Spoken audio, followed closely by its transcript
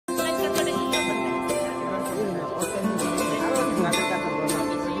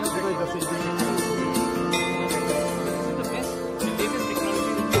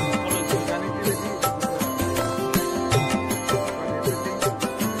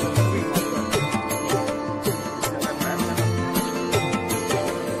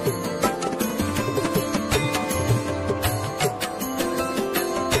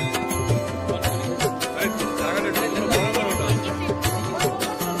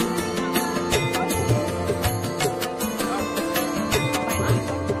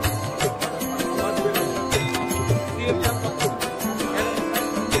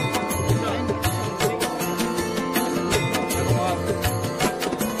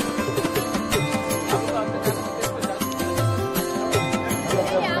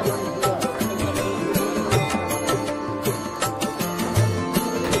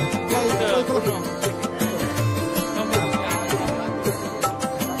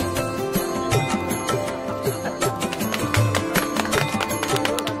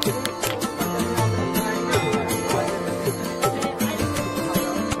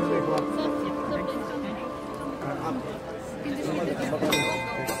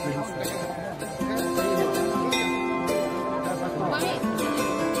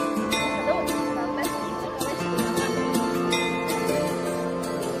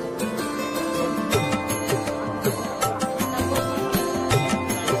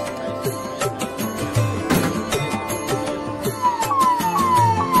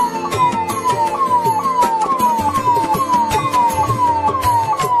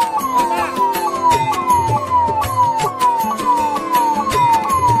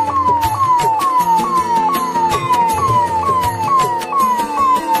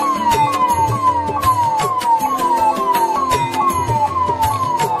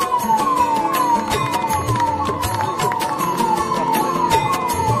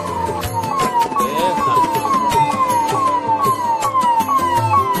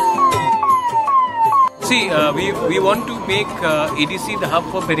we want to make ADC the hub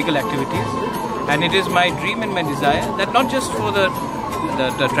for medical activities, and it is my dream and my desire that not just for the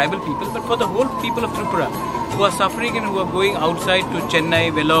tribal people, but for the whole people of Tripura who are suffering and who are going outside to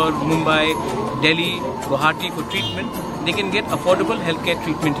Chennai, Vellore, Mumbai, Delhi, Guwahati for treatment, they can get affordable healthcare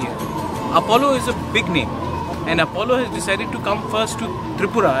treatment here. Apollo is a big name, and Apollo has decided to come first to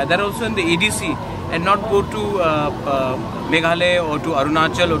Tripura, that also in the ADC, and not go to Meghalaya or to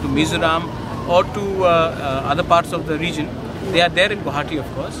Arunachal or to Mizoram or to other parts of the region. They are there in Guwahati,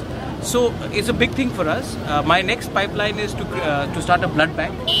 of course. So it's a big thing for us. My next pipeline is to start a blood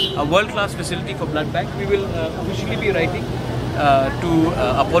bank, a world-class facility for blood bank. We will officially be writing to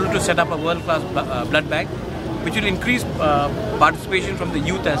Apollo to set up a world-class blood bank, which will increase participation from the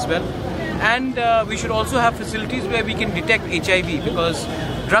youth as well. And we should also have facilities where we can detect HIV, because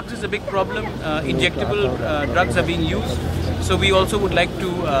drugs is a big problem. Injectable drugs are being used. So we also would like to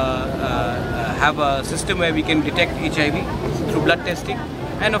have a system where we can detect HIV through blood testing.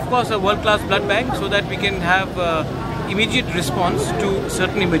 And of course a world-class blood bank, so that we can have immediate response to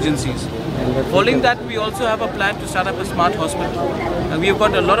certain emergencies. Following that, we also have a plan to start up a smart hospital. We have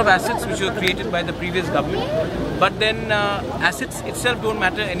got a lot of assets which were created by the previous government, but then assets itself don't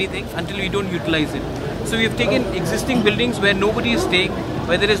matter anything until we don't utilize it. So we have taken existing buildings where nobody is staying,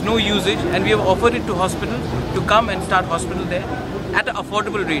 where there is no usage, and we have offered it to hospitals to come and start hospital there at an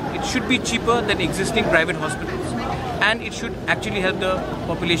affordable rate. It should be cheaper than existing private hospitals, and it should actually help the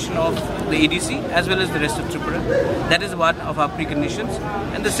population of the ADC as well as the rest of Tripura. That is one of our preconditions.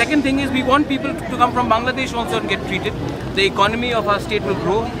 And the second thing is we want people to come from Bangladesh also and get treated. The economy of our state will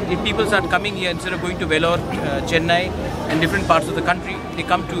grow if people start coming here instead of going to Vellore, Chennai and different parts of the country. They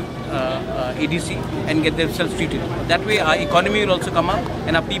come to ADC and get themselves treated. That way our economy will also come up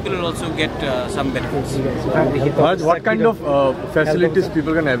and our people will also get some benefits. What kind of facilities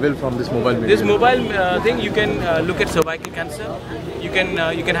people can avail from this mobile medical? This mobile thing, you can look at cervical cancer. You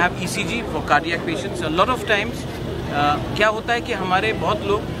can have ECG for cardiac patients. A lot of times क्या होता है कि हमारे बहुत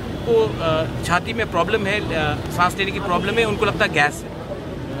लोग को छाती में प्रॉब्लम है, सांस लेने की प्रॉब्लम है, उनको लगता है गैस है,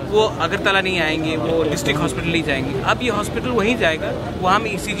 वो अगरतला नहीं आएंगे, वो डिस्ट्रिक्ट हॉस्पिटल नहीं जाएंगे. अब ये हॉस्पिटल वहीं जाएगा, वहाँ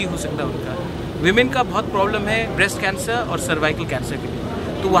में ECG हो सकता है उनका. विमेन का बहुत प्रॉब्लम है ब्रेस्ट कैंसर और सर्वाइकल कैंसर के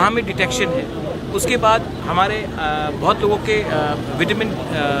लिए, तो वहाँ में डिटेक्शन है. उसके बाद हमारे बहुत लोगों के विटामिन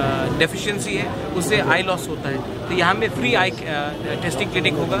डेफिशिएंसी है, उससे आई लॉस होता है, तो यहाँ में फ्री आई टेस्टिंग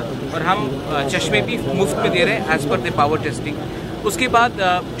क्लिनिक होगा और हम चश्मे भी मुफ्त में दे रहे हैं as per the power testing. उसके बाद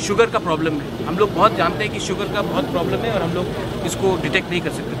शुगर का प्रॉब्लम है, हम लोग बहुत जानते हैं कि शुगर का बहुत प्रॉब्लम है और हम लोग इसको डिटेक्ट नहीं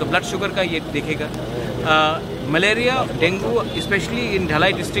कर सकते, तो ब्लड शुगर का ये देखेगा. मलेरिया, डेंगू स्पेशली इन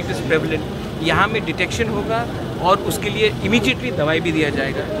ढलाई डिस्ट्रिक्ट इज प्रेवलेंट, यहाँ में डिटेक्शन होगा और उसके लिए इमीडिएटली दवाई भी दिया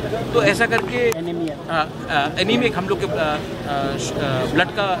जाएगा. तो ऐसा करके एनीमिक हम लोग के ब्लड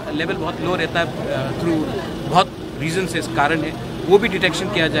का लेवल बहुत लो रहता है थ्रू बहुत रीज़न से, इस कारण है, वो भी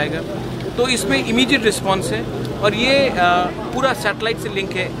डिटेक्शन किया जाएगा. तो इसमें इमीडिएट रिस्पॉन्स है और ये पूरा सैटेलाइट से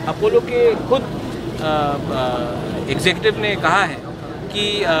लिंक है. अपोलो के खुद एग्जीक्यूटिव ने कहा है कि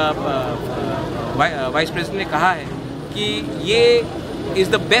वाइस प्रेसिडेंट ने कहा है कि ये is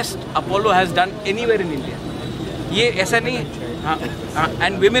the best Apollo has done anywhere in India. ये ऐसा नहीं है. हाँ,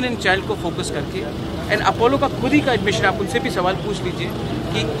 एंड विमेन एंड चाइल्ड को फोकस करके, एंड अपोलो का खुद ही का एडमिशन, आप उनसे भी सवाल पूछ लीजिए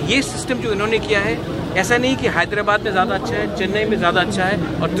कि ये सिस्टम जो इन्होंने किया है, ऐसा नहीं कि हैदराबाद में ज़्यादा अच्छा है, चेन्नई में ज़्यादा अच्छा है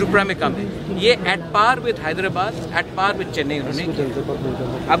और त्रिपुरा में कम है. ये at par with Hyderabad, at par with Chennai उन्होंने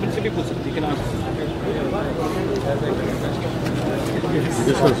किया. आप इनसे भी पूछ सकते हैं.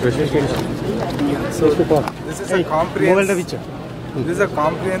 This is a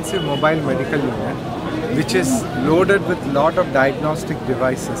comprehensive mobile medical unit which is loaded with lot of diagnostic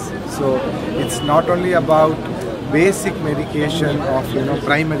devices. So it's not only about basic medication of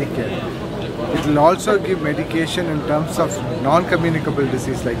primary care. It will also give medication in terms of non-communicable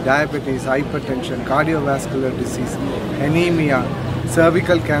disease like diabetes, hypertension, cardiovascular disease, anemia,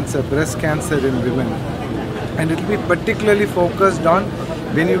 cervical cancer, breast cancer in women. And it will be particularly focused on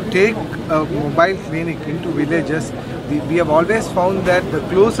when you take a mobile clinic into villages. We have always found that the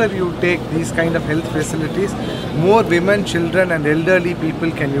closer you take these kind of health facilities, more women, children and elderly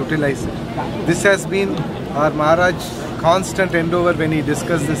people can utilize it. This has been our Maharaj's constant endeavor when he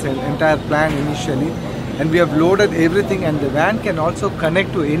discussed this entire plan initially, and we have loaded everything, and the van can also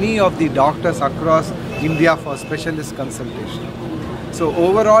connect to any of the doctors across India for specialist consultation. So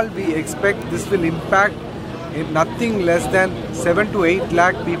overall we expect this will impact in nothing less than 7 to 8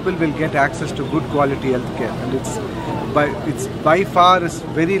 lakh people will get access to good quality health care, and it's by far a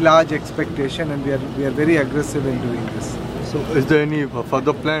very large expectation, and we are very aggressive in doing this. So is there any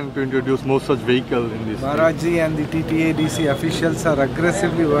further plan to introduce more such vehicle in this? Maharajji and the TTADC officials are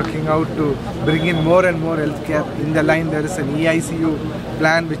aggressively working out to bring in more and more healthcare. In the line there is an EICU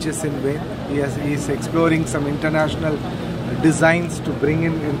plan which is in way. He is exploring some international designs to bring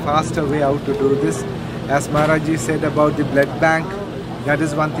in faster way how to do this. As Maharajji said about the blood bank, that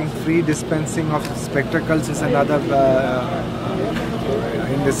is one thing. Free dispensing of spectacles is another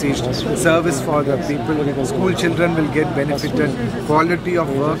service for the people. School children will get benefited. Quality of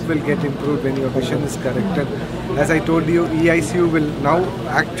work will get improved when your vision is corrected. As I told you, EICU will now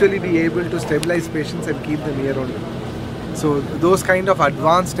actually be able to stabilize patients and keep them here only. So those kind of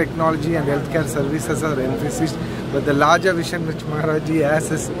advanced technology and healthcare services are emphasized. But the larger vision which Maharajji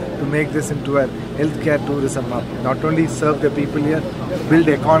has is to make this into a healthcare tourism hub. Not only serve the people here, build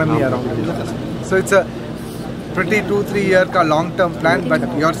economy around it. So it's a pretty 2-3 year long-term plan, but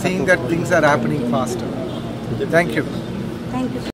you're seeing that things are happening faster. Thank you. Thank you.